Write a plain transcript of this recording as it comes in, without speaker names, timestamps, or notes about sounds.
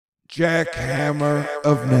jackhammer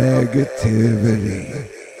of negativity.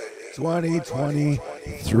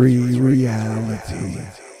 2023 reality.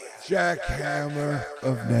 Jackhammer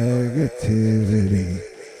of negativity.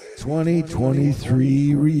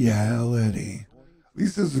 2023 reality. At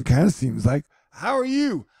least this is what it kind of seems like. How are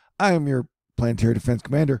you? I am your planetary defense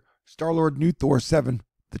commander, Star-Lord New Thor 7,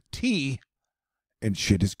 the T, and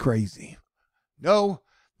shit is crazy. No,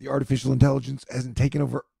 the artificial intelligence hasn't taken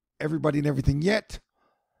over everybody and everything yet,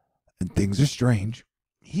 and things are strange.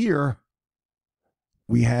 Here,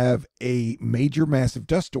 we have a major, massive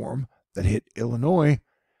dust storm that hit Illinois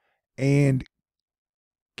and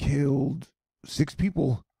killed 6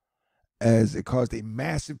 people as it caused a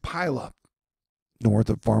massive pileup north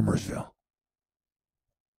of Farmersville.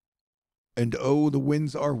 And oh, the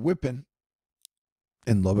winds are whipping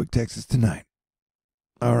in Lubbock, Texas tonight.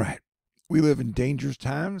 All right. We live in dangerous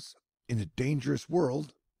times, in a dangerous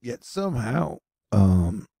world, yet somehow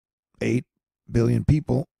 8 billion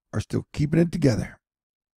people are still keeping it together.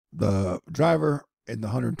 The driver in the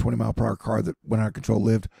 120-mile-per-hour car that went out of control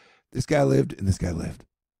lived. This guy lived, and this guy lived.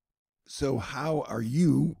 So how are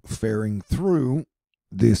you faring through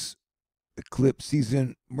this eclipse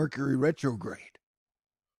season Mercury retrograde?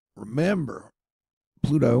 Remember,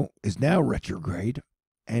 Pluto is now retrograde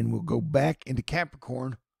and will go back into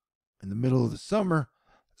Capricorn in the middle of the summer.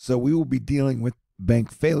 So we will be dealing with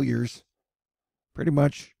bank failures pretty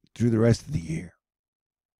much through the rest of the year.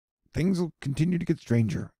 Things will continue to get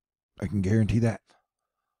stranger. I can guarantee that.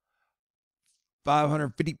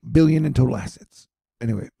 550 billion in total assets.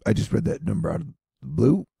 Anyway, I just read that number out of the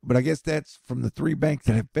blue, but I guess that's from the 3 banks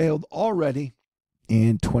that have failed already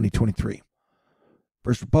in 2023.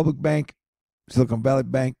 First Republic Bank, Silicon Valley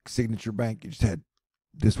Bank, Signature Bank. You just had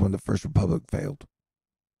this one, the First Republic, failed.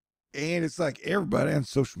 And it's like everybody on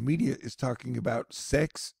social media is talking about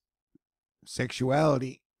sex,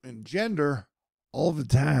 sexuality, and gender all the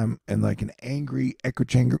time, and like an angry echo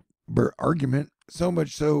chamber argument, so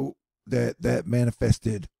much so that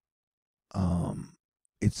manifested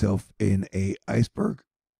itself in a iceberg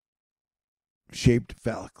shaped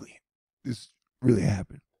phallically. This really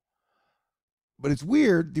happened. But it's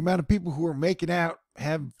weird, the amount of people who are making out,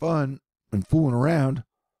 having fun, and fooling around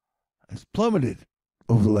has plummeted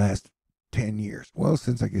over the last 10 years. Well,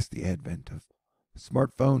 since I guess the advent of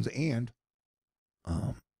smartphones and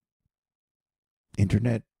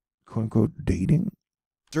internet, quote unquote, dating.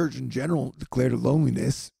 Surgeon General declared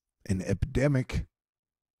loneliness an epidemic.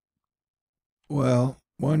 Well,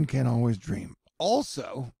 one can always dream.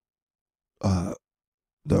 Also, the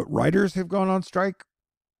writers have gone on strike.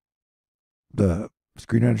 The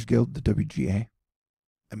Screenwriters Guild, the WGA.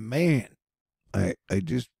 And man, I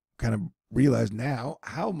just kind of realized now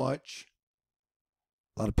how much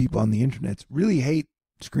a lot of people on the internet really hate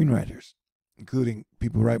screenwriters, including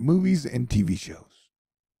people who write movies and TV shows.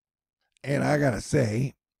 And I gotta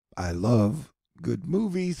say, I love good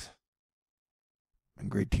movies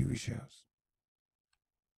and great TV shows.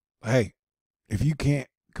 Hey, if you can't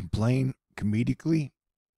complain comedically,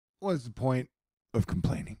 what's the point of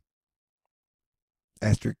complaining?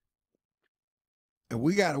 Asterisk. And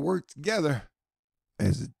we got to work together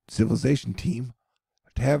as a civilization team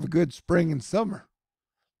to have a good spring and summer.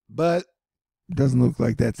 But it doesn't look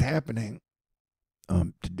like that's happening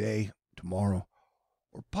today, tomorrow,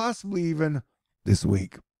 or possibly even this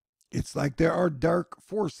week. It's like there are dark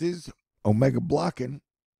forces, Omega blocking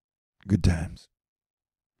good times.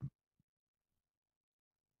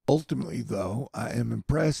 Ultimately, though, I am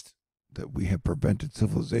impressed that we have prevented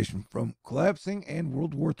civilization from collapsing and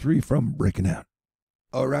World War III from breaking out.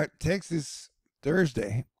 All right, Texas,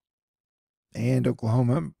 Thursday, and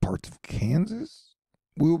Oklahoma, and parts of Kansas.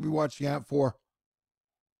 We will be watching out for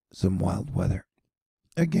some wild weather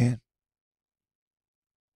again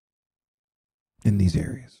in these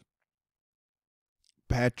areas.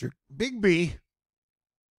 Patrick, big B,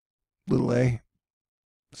 little a,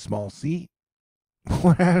 small c.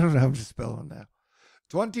 I don't know, I'm just spelling now.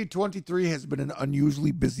 2023 has been an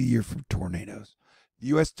unusually busy year for tornadoes. The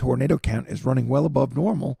U.S. tornado count is running well above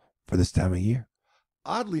normal for this time of year.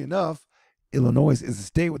 Oddly enough, Illinois is the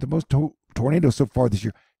state with the most tornadoes so far this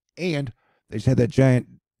year, and they just had that giant,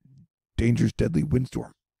 dangerous, deadly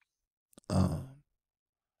windstorm.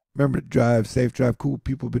 Remember to drive safe, drive cool.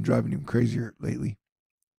 People have been driving even crazier lately.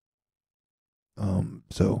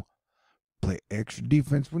 So play extra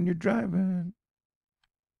defense when you're driving.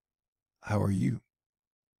 How are you?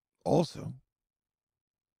 Also,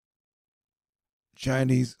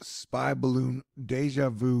 Chinese spy balloon deja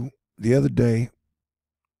vu the other day.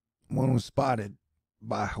 One was spotted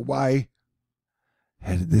by Hawaii,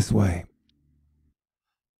 headed this way.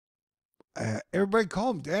 Everybody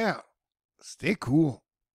calm down. Stay cool.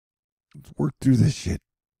 Let's work through this shit.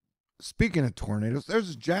 Speaking of tornadoes, there's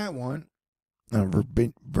a giant one.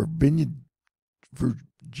 Virginia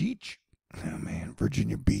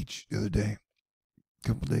Beach the other day. A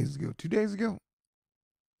couple days ago. 2 days ago.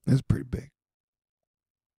 That's pretty big.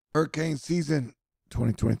 Hurricane season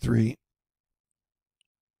 2023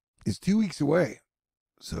 is 2 weeks away.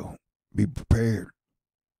 So be prepared.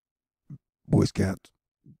 Boy Scouts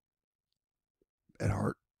at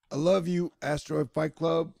heart. I love you, Asteroid Fight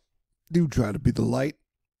Club. Do try to be the light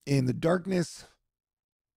in the darkness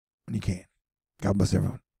when you can. God bless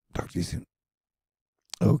everyone. Talk to you soon.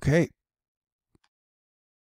 Okay.